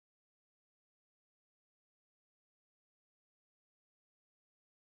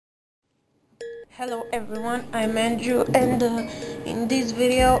Hello everyone, I'm Andrew, and in this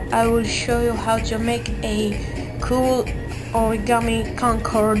video I will show you how to make a cool Origami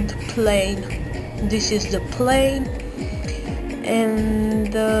Concorde plane. This is the plane,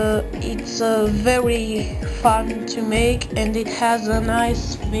 and it's very fun to make, and it has a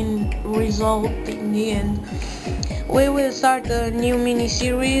nice result in the end. We will start a new mini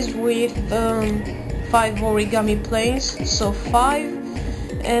series with 5 origami planes, so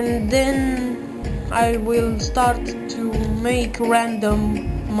 5, and then I will start to make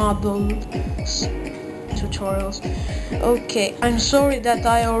random model tutorials. Okay, I'm sorry that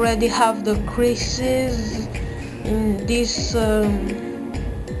I already have the creases in this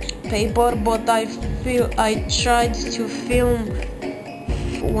paper, but I tried to film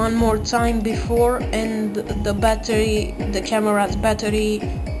one more time before, and the camera's battery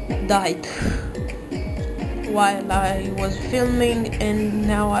died while I was filming, and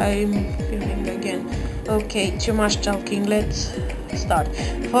now I'm filming again. Okay, too much talking, let's start.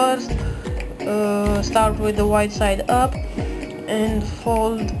 First, start with the white side up and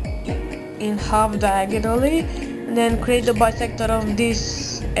fold in half diagonally, then create the bisector of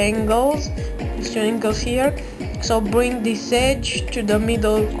these angles, these two angles here. So bring this edge to the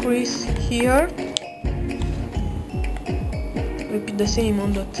middle crease here, repeat the same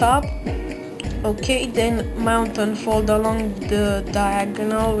on the top. Okay, then mount and fold along the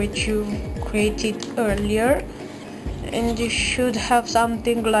diagonal which you created earlier, and you should have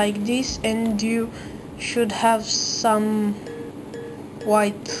something like this, and you should have some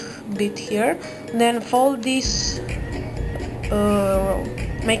white bit here. Then fold this,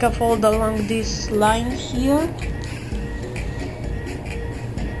 make a fold along this line here,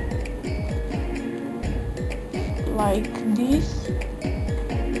 like this.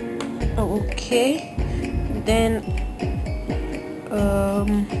 Okay, then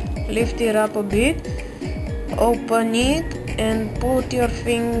lift it up a bit, open it and put your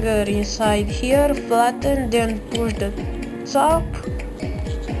finger inside here, flatten, then push the top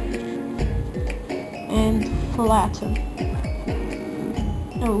and flatten.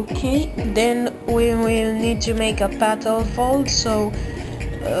 Okay, then we will need to make a petal fold, so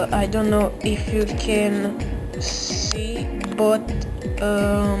I don't know if you can see, but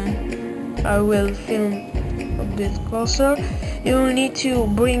I will film a bit closer. You will need to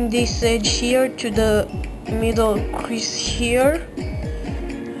bring this edge here to the middle crease here.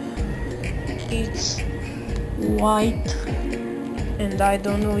 It's white, and I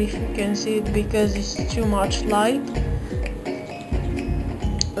don't know if you can see it because it's too much light.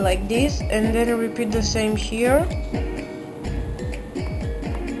 Like this, and then repeat the same here.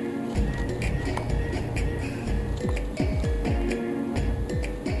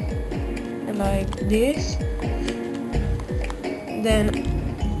 Like this, then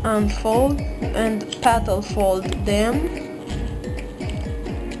unfold and petal fold them.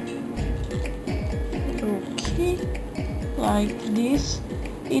 Okay, like this.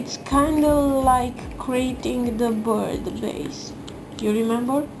 It's kind of like creating the bird base, you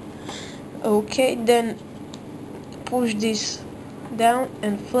remember? Okay, then push this down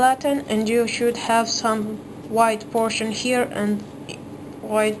and flatten, and you should have some white portion here and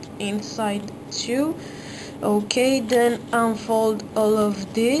white inside too. Okay, then unfold all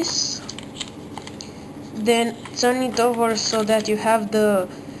of this, then turn it over so that you have the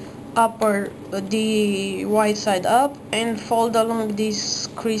white side up, and fold along these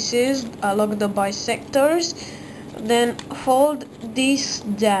creases along the bisectors, then fold this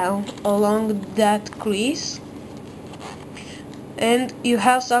down along that crease, and you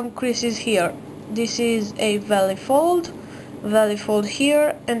have some creases here. This is a valley fold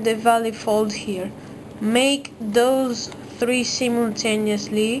here, and the valley fold here. Make those 3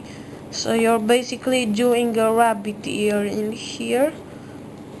 simultaneously, so you're basically doing a rabbit ear in here.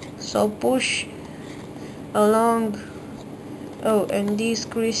 So push along. Oh, and these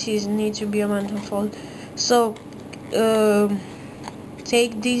creases need to be a mountain fold. So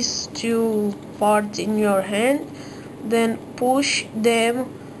take these 2 parts in your hand, then push them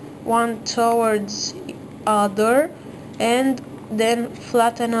one towards other, and then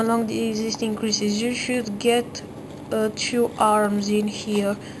flatten along the existing creases. You should get 2 arms in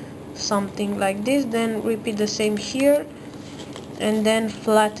here, something like this. Then repeat the same here, and then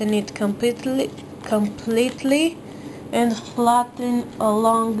flatten it completely, and flatten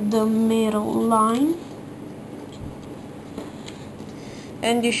along the middle line,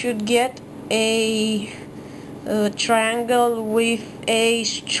 and you should get a triangle with a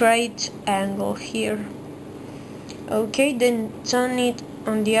straight angle here. Okay, then turn it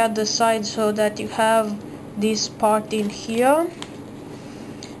on the other side so that you have this part in here.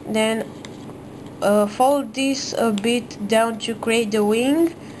 Then fold this a bit down to create the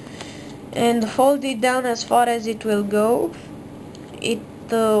wing, and fold it down as far as it will go.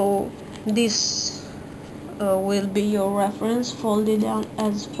 This will be your reference. Fold it down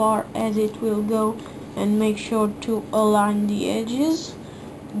as far as it will go and make sure to align the edges.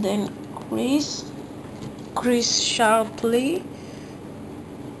 Then crease sharply,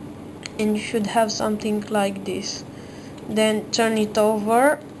 and you should have something like this. Then turn it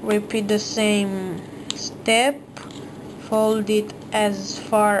over, repeat the same step, fold it as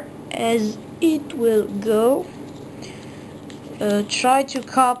far as it will go. Try to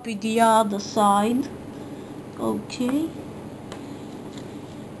copy the other side. Okay.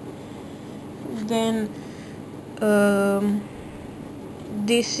 Then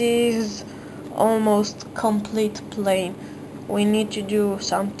this is almost complete plane. We need to do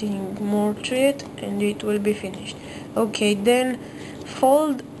something more to it and it will be finished. Okay, then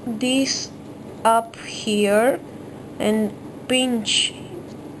fold this up here and pinch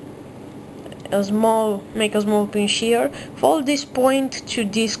make a small pinch here. Fold this point to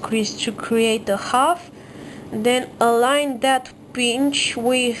this crease to create a half. Then align that pinch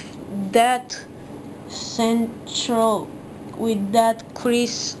with that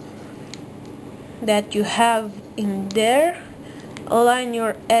crease that you have in there. Align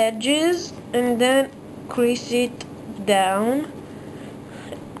your edges and then crease it down,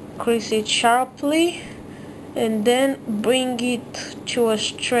 crease it sharply, and then bring it to a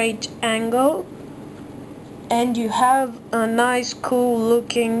straight angle, and you have a nice cool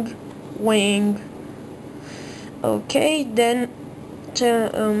looking wing. Okay, then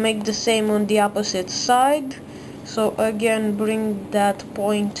to make the same on the opposite side. So again, bring that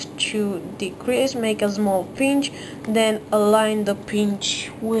point to the crease, make a small pinch, then align the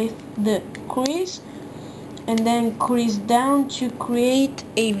pinch with the crease, and then crease down to create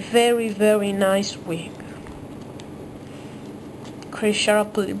a very nice wing. Crease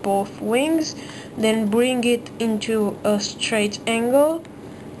sharply both wings, then bring it into a straight angle.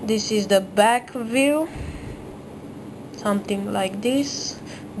 This is the back view, something like this.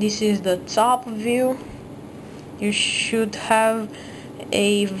 This is the top view. You should have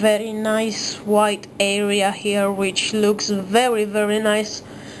a very nice white area here, which looks very nice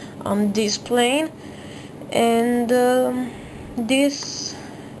on this plane. And this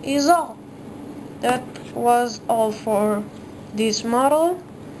is all. That was all for this model.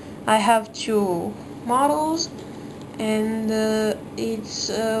 I have two models, and it's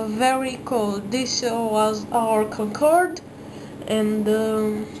very cool. This was our Concorde, and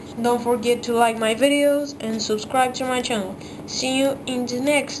don't forget to like my videos and subscribe to my channel. See you in the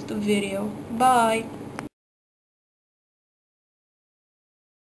next video. Bye.